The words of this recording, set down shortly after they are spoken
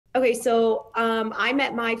Okay, so I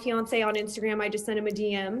met my fiance on Instagram. I just sent him a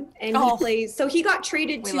DM and he Oh, plays. So he got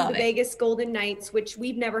traded we to love the it. Vegas Golden Knights, which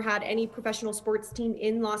we've never had any professional sports team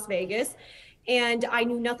in Las Vegas. And I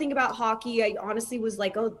knew nothing about hockey. I honestly was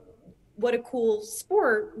like, oh, what a cool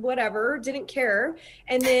sport, whatever, didn't care.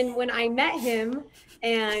 And then when I met him,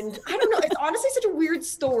 and I don't know, it's honestly such a weird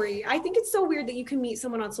story. I think it's so weird that you can meet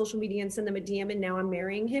someone on social media and send them a DM and now I'm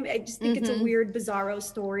marrying him. I just think it's a weird, bizarro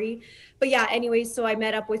story. But yeah, anyways, so I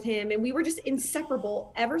met up with him and we were just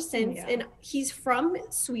inseparable ever since. Yeah. And he's from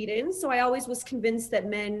Sweden. So I always was convinced that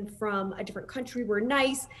men from a different country were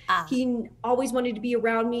nice. He always wanted to be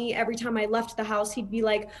around me. Every time I left the house, he'd be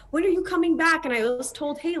like, when are you coming back? And I was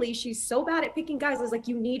told Haley, she's so bad at picking guys. I was like,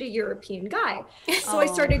 you need a European guy. So I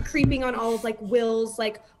started creeping on all of like Will's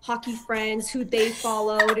like hockey friends who they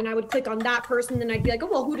followed. And I would click on that person. And I'd be like, oh,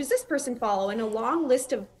 well, who does this person follow? And a long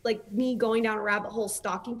list of like me going down a rabbit hole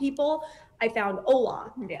stalking people. I found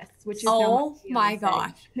Ola, Yes, which is Oh my gosh.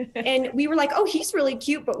 and we were like, oh, he's really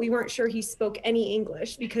cute, but we weren't sure he spoke any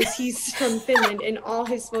English because he's from Finland and all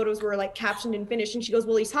his photos were like captioned in Finnish. And she goes,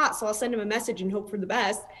 well, he's hot, so I'll send him a message and hope for the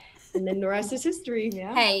best. And then the rest is history.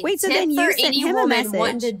 Yeah. Hey, Wait, so tip then you for sent any him a woman message?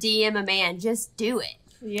 wanting to DM a man, just do it.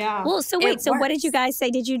 Yeah. Well, so It wait, so what did works. you guys say?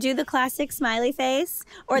 Did you do the classic smiley face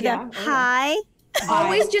or Yeah. the hi?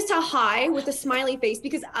 Always just a hi with a smiley face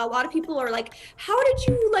because a lot of people are like, how did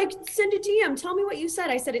you like send a DM? Tell me what you said.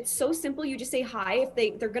 I said, it's so simple. You just say hi.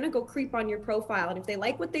 If they're going to go creep on your profile. And if they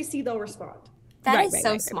like what they see, they'll respond. That is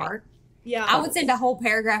so smart. Yeah. I would send a whole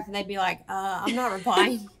paragraph and they'd be like, I'm not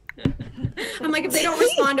replying. I'm like, if they don't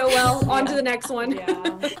respond, oh well, on to the next one.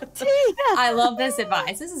 Yeah. I love this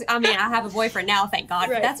advice. I I have a boyfriend now, thank God.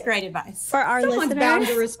 But Right. that's great advice. For our Someone's bound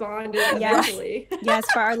listeners, to respond eventually. yes,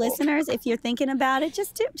 for our listeners, if you're thinking about it,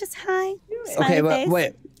 just hi. Smiley Okay,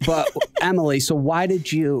 face. but Emily, so why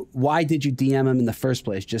did you DM him in the first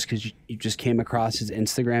place? Just because you just came across his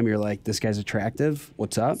Instagram, you're like, this guy's attractive.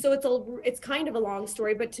 What's up? So it's kind of a long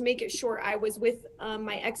story, but to make it short, I was with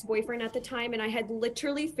my ex-boyfriend at the time, and I had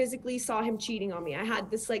literally physically saw him cheating on me. I had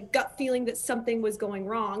this like gut feeling that something was going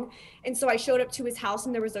wrong, and so I showed up to his house,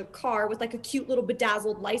 and there was a car with like a cute little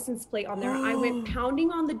bedazzled license plate on there. I went pounding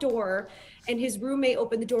on the door, and his roommate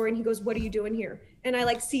opened the door, and he goes, "What are you doing here?" And I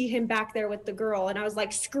like see him back there with the girl, and I was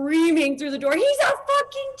like screaming through the door, "He's a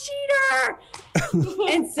fucking cheater!"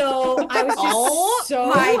 And so I was just so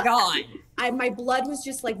my God. my blood was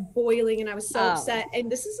just like boiling and I was so upset.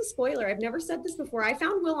 And this is a spoiler. I've never said this before. I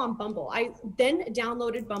found Will on Bumble. I then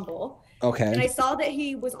downloaded Bumble. Okay. And I saw that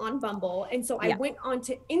he was on Bumble. And so I went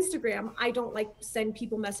onto Instagram. I don't like send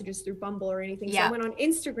people messages through Bumble or anything. So I went on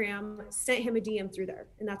Instagram, sent him a DM through there.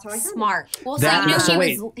 And that's how I found him. Smart. Well, so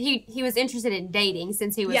you knew he was interested in dating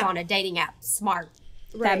since he was on a dating app. Smart.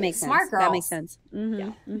 That makes sense. Smart girl. That makes sense. Mm-hmm. Yeah.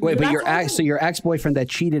 Mm-hmm. Wait, but your ex-boyfriend that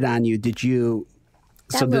cheated on you, did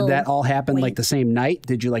that all happen like the same night?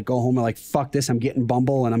 Did you like go home and like, fuck this, I'm getting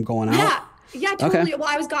Bumble and I'm going out? Yeah, totally. Okay. Well,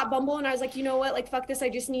 I got Bumble and I was like, you know what? Like, fuck this. I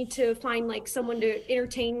just need to find like someone to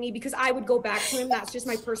entertain me because I would go back to him. That's just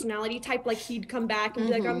my personality type. Like he'd come back and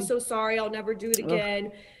be like, I'm so sorry. I'll never do it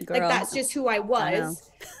again. Like that's just who I was.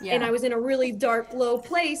 And I was in a really dark, low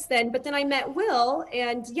place then. But then I met Will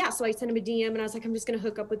and so I sent him a DM and I was like, I'm just going to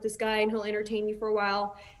hook up with this guy and he'll entertain me for a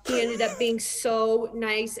while. He ended up being so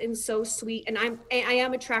nice and so sweet. And I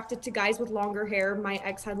am attracted to guys with longer hair. My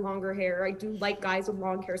ex had longer hair. I do like guys with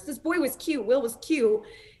long hair. So this boy was cute. Will was cute.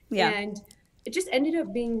 Yeah. And it just ended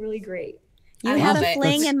up being really great. You had a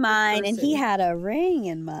fling in mind and he had a ring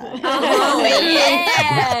in mind. Oh,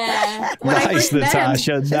 yeah. Nice,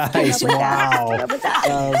 Natasha. Nice. Wow.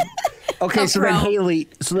 Okay, so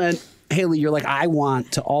then Haley, you're like, I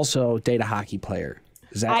want to also date a hockey player.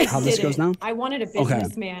 Is that how this goes now? I wanted a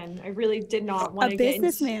businessman. I really did not want to get a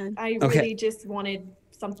businessman. I really just wanted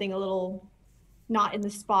something a little not in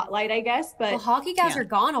the spotlight, I guess. But hockey guys are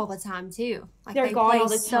gone all the time too. Like, they're gone all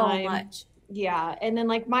the time. So much. Yeah. And then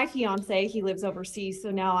like my fiance, he lives overseas.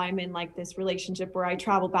 So now I'm in like this relationship where I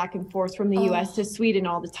travel back and forth from the US to Sweden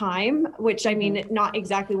all the time, which I mean, not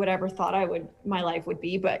exactly what I ever thought my life would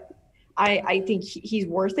be, but I think he's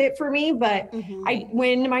worth it for me. But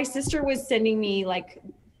when my sister was sending me like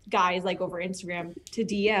guys like over Instagram to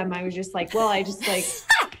DM, I was just like, well,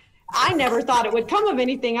 I never thought it would come of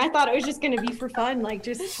anything. I thought it was just going to be for fun. Like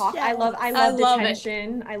just talk. I love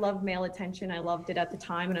attention. I love male attention. I loved it at the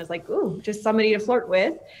time. And I was like, ooh, just somebody to flirt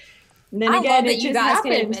with. And then again, love that you guys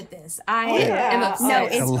can admit this. I am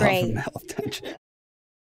upset. No, it's great.